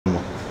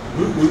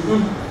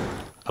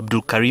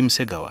Abdul Karim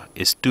Ssegawa,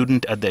 a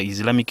student at the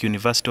Islamic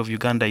University of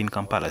Uganda in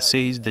Kampala,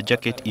 says the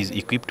jacket is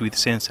equipped with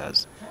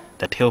sensors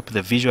that help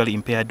the visually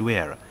impaired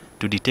wearer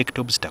to detect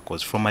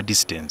obstacles from a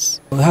distance.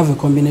 We have a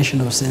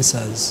combination of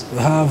sensors. We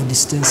have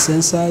distance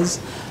sensors,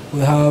 we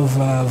have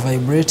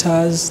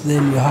vibrators,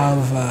 then we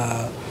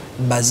have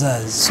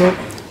buzzers. So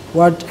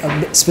what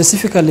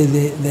specifically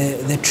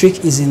the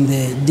trick is in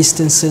the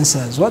distance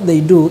sensors. What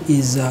they do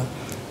is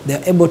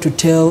they're able to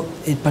tell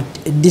a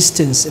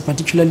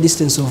particular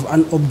distance of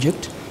an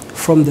object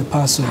from the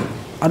person,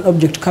 an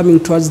object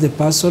coming towards the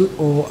person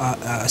or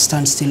a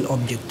standstill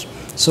object.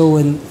 So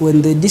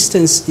when the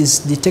distance is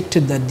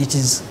detected that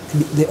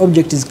the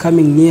object is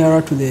coming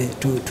nearer to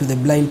the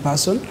blind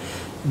person,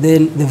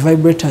 then the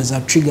vibrators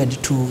are triggered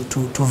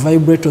to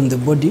vibrate on the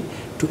body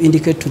to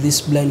indicate to this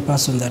blind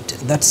person that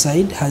that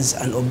side has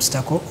an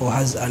obstacle or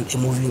has a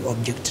moving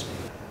object.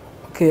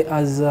 Okay,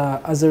 as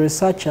a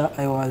researcher,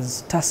 I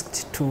was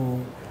tasked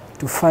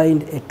to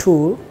find a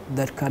tool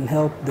that can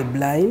help the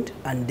blind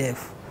and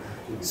deaf.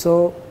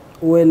 So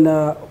when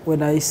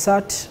I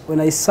sat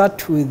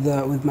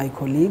with my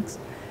colleagues,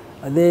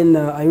 then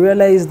I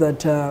realized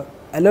that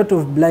a lot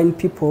of blind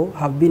people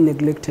have been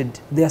neglected.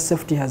 Their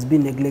safety has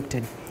been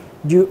neglected.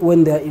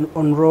 When they are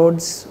on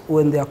roads,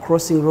 when they are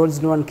crossing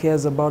roads, no one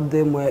cares about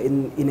them. We're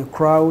in a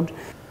crowd.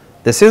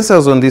 The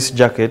sensors on this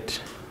jacket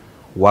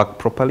work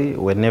properly.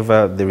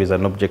 Whenever there is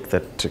an object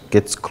that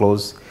gets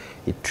close,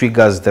 it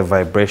triggers the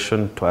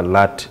vibration to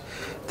alert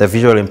the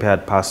visually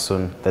impaired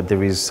person that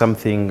there is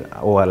something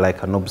or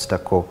like an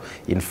obstacle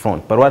in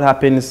front. But what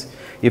happens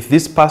if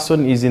this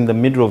person is in the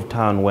middle of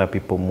town where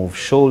people move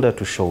shoulder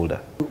to shoulder?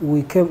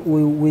 We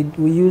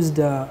used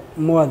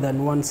more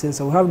than one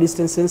sensor. We have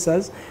distance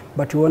sensors,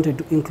 but we wanted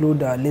to include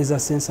laser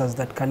sensors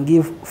that can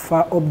give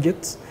far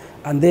objects,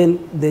 and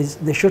then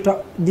the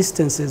shorter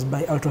distances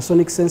by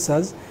ultrasonic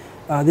sensors.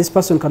 This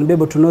person can be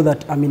able to know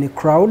that I'm in a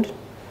crowd.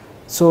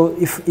 So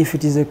if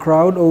it is a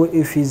crowd, or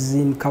if he's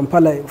in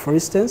Kampala, for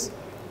instance,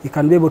 you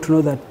can be able to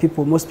know that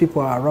most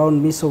people are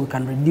around me, so we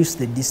can reduce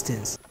the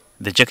distance.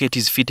 The jacket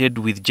is fitted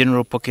with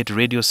General Pocket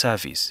Radio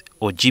Service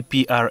or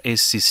GPRS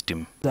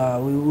system. I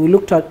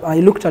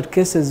looked at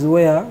cases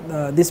where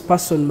this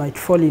person might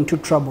fall into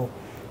trouble.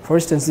 For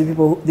instance,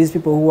 these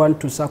people who want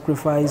to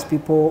sacrifice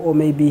people, or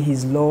maybe he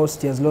has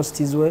lost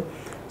his way.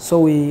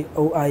 So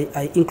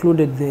I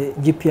included the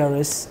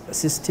GPRS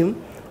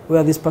system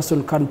where this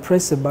person can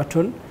press a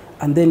button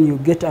and then you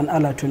get an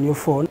alert on your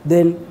phone.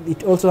 Then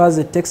it also has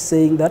a text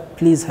saying that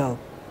please help.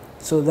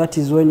 So that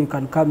is when you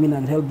can come in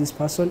and help this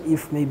person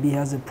if maybe he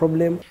has a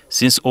problem.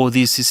 Since all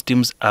these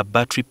systems are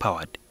battery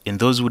powered and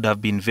those would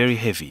have been very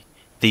heavy,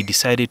 they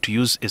decided to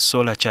use a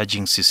solar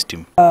charging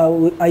system.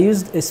 I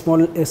used a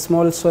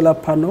small solar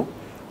panel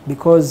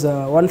because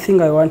one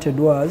thing I wanted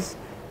was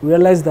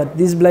realize that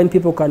these blind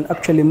people can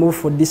actually move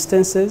for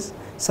distances.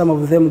 Some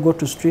of them go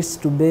to streets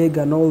to beg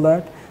and all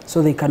that,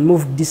 so they can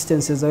move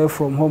distances away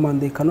from home and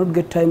they cannot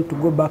get time to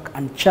go back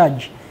and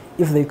charge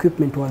if the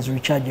equipment was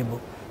rechargeable.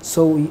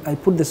 So I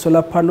put the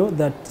solar panel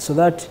so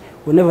that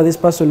whenever this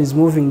person is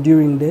moving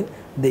during the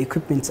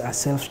equipments are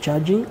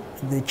self-charging.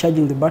 They're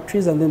charging the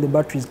batteries and then the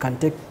batteries can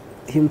take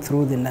him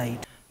through the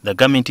night. The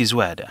garment is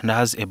wired and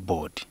has a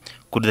board.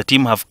 Could the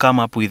team have come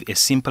up with a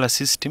simpler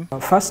system?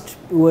 First,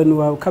 when we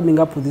were coming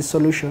up with this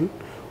solution,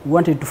 we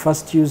wanted to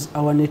first use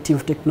our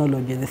native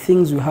technology, the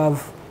things we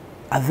have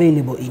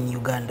available in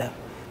Uganda.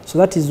 So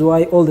that is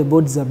why all the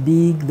boards are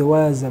big, the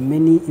wires are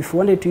many. If we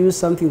wanted to use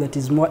something that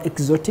is more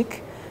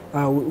exotic, we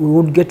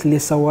would get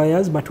lesser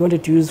wires, but we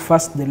wanted to use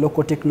first the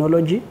local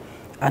technology,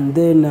 and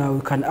then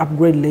we can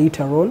upgrade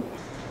later on.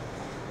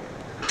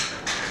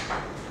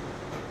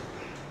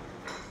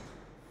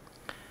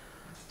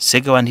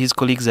 Ssegawa and his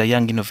colleagues are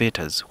young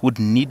innovators who would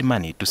need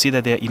money to see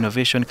that their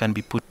innovation can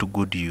be put to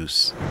good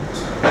use.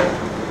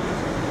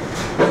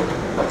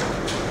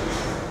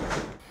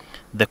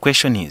 The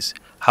question is,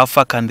 how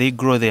far can they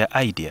grow their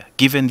idea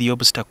given the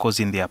obstacles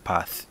in their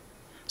path?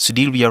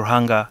 Sudhir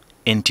Biyaruhanga,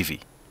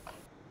 NTV.